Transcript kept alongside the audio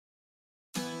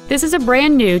This is a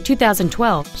brand new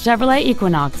 2012 Chevrolet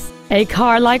Equinox, a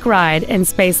car-like ride and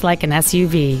space like an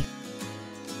SUV.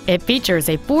 It features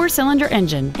a 4-cylinder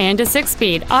engine and a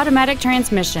 6-speed automatic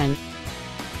transmission.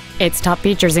 Its top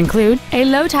features include a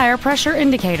low tire pressure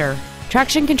indicator,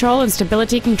 traction control and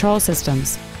stability control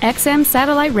systems, XM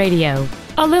satellite radio,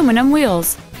 aluminum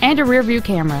wheels, and a rear-view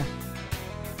camera.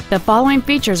 The following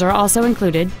features are also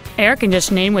included: air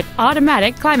conditioning with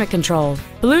automatic climate control,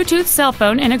 Bluetooth cell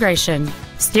phone integration,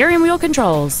 steering wheel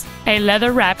controls, a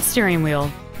leather-wrapped steering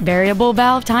wheel, variable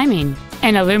valve timing,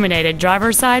 an illuminated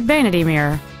driver's side vanity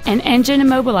mirror, an engine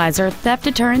immobilizer theft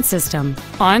deterrent system,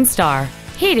 OnStar,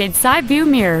 heated side view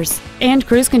mirrors, and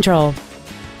cruise control.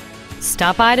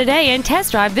 Stop by today and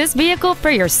test drive this vehicle for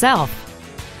yourself.